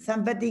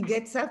 Somebody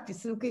gets up,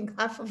 he's looking,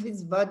 half of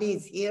his body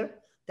is here,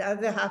 the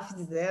other half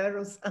is there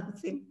or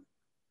something.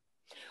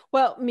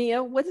 Well,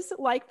 Mia, what is it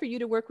like for you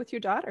to work with your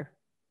daughter?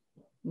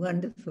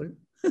 Wonderful.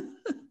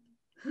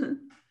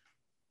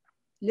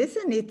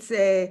 listen, it's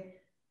a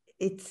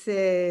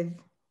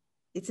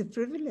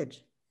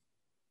privilege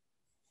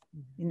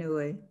in a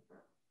way.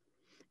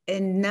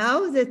 And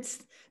now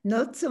that's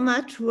not so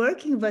much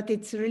working, but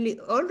it's really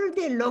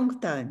already a long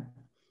time.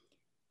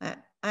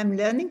 I'm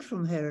learning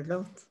from her a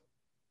lot.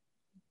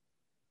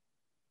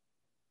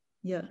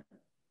 Yeah.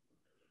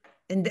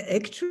 And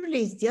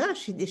actually, yeah,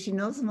 she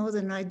knows more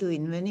than I do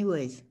in many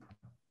ways.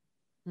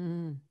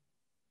 Mm.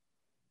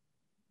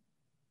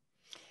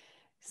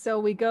 So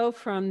we go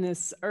from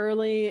this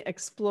early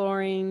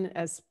exploring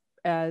as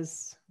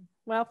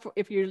well,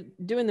 if you're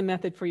doing the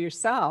method for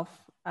yourself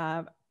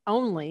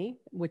only,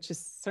 which is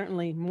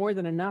certainly more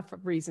than enough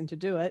of reason to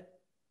do it.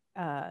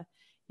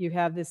 You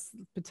have this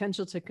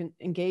potential to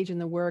engage in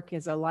the work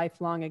as a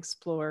lifelong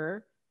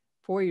explorer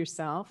for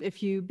yourself.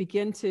 If you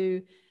begin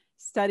to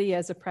study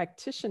as a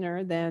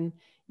practitioner, then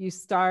you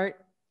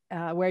start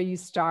where you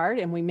start,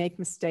 and we make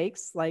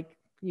mistakes like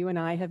you and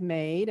I have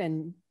made,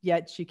 and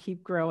yet you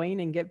keep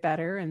growing and get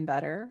better and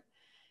better.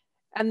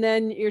 And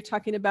then you're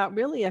talking about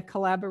really a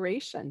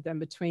collaboration then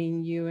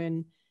between you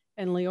and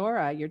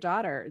Leora, your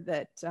daughter,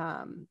 that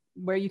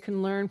where you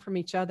can learn from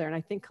each other. And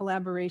I think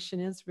collaboration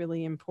is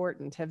really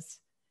important.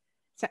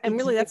 And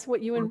really, that's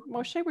what you and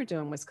Moshe were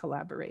doing, was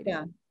collaborating.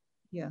 Yeah,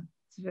 yeah,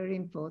 it's very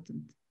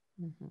important.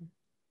 Mm-hmm.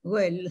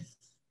 Well,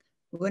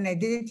 when I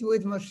did it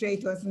with Moshe,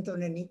 it wasn't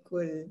on an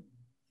equal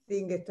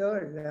thing at all.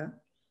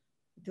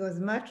 It was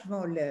much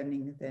more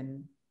learning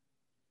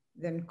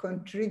than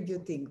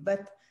contributing.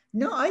 But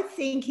no, I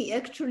think he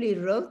actually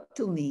wrote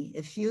to me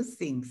a few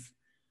things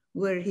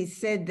where he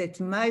said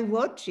that my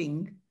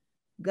watching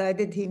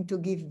guided him to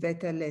give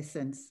better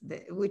lessons,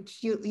 which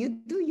you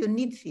do, you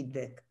need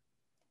feedback.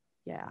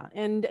 Yeah,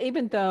 and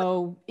even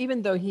though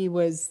he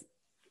was,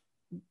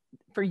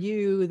 for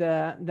you,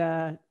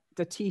 the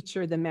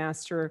teacher, the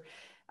master,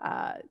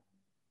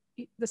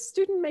 the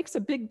student makes a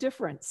big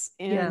difference.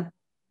 And yeah,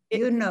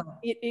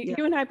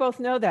 you and I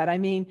both know that. I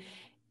mean,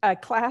 a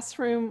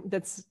classroom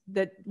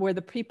where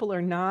the people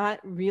are not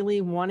really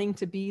wanting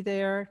to be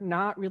there,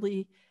 not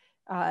really,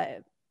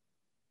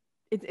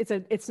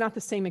 it's not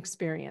the same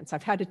experience.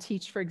 I've had to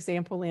teach, for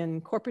example,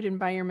 in corporate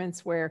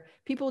environments where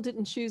people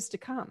didn't choose to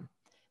come.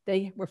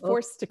 They were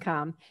forced to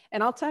come.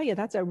 And I'll tell you,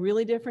 that's a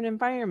really different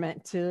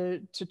environment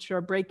to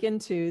break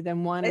into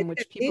than one in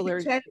which people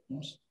are.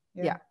 Challenge.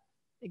 Yeah,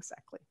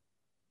 exactly.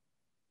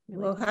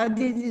 Really. Well, how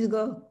did it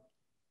go?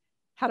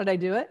 How did I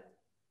do it?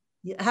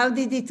 How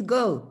did it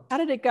go? How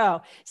did it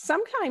go?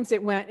 Sometimes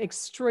it went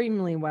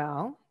extremely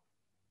well,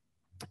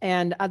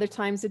 and other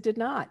times it did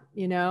not,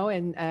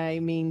 and I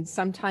mean,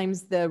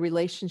 sometimes the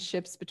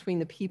relationships between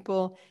the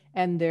people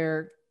and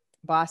their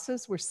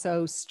bosses were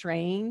so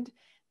strained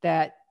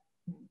that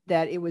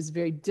it was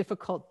very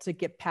difficult to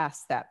get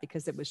past that,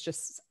 because it was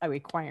just a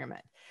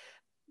requirement.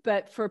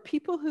 But for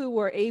people who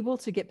were able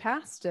to get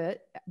past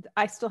it,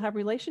 I still have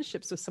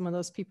relationships with some of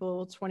those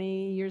people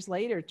 20 years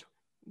later,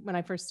 when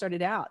I first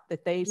started out,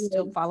 that they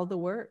still follow the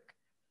work.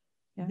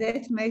 Yeah.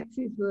 That makes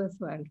it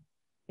worthwhile.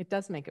 It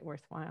does make it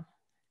worthwhile.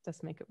 It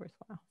does make it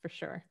worthwhile, for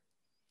sure.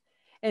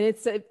 And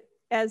it's,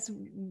 as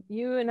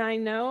you and I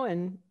know,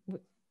 and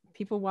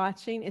people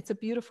watching, it's a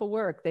beautiful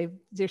work.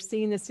 They're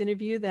seeing this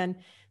interview, then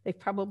they've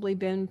probably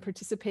been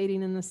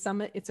participating in the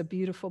summit. It's a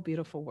beautiful,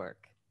 beautiful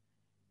work.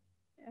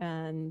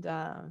 And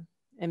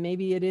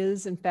maybe it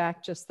is, in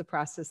fact, just the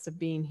process of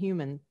being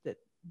human,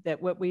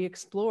 that what we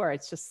explore.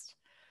 It's just,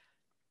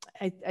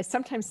 I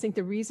sometimes think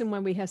the reason why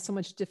we have so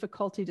much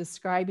difficulty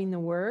describing the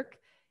work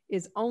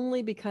is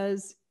only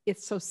because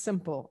it's so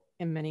simple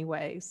in many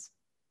ways.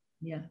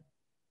 Yeah.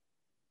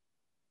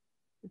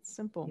 It's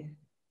simple.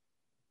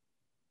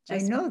 Yeah. I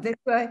know,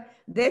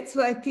 that's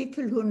why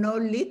people who know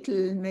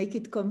little make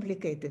it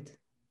complicated.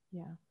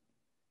 Yeah.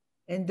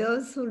 And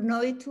those who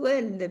know it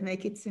well, they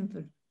make it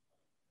simple.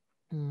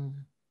 Mm.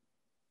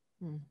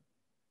 Mm.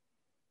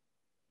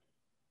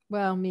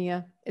 Well,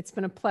 Mia, it's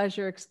been a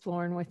pleasure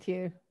exploring with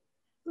you.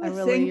 Well, I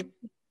really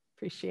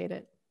appreciate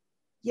it.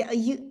 Yeah,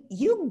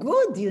 you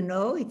good,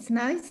 it's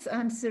nice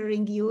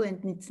answering you,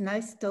 and it's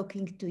nice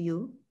talking to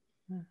you.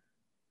 Yeah.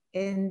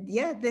 And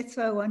yeah, that's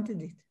why I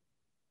wanted it.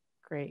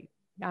 Great.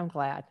 I'm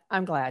glad.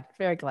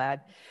 Very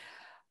glad.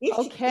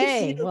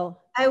 Okay.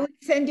 Well, I will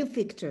send you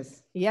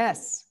pictures.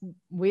 Yes,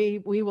 we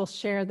will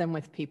share them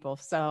with people.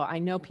 So I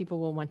know people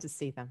will want to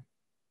see them.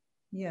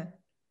 Yeah.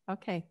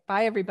 Okay.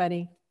 Bye,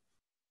 everybody.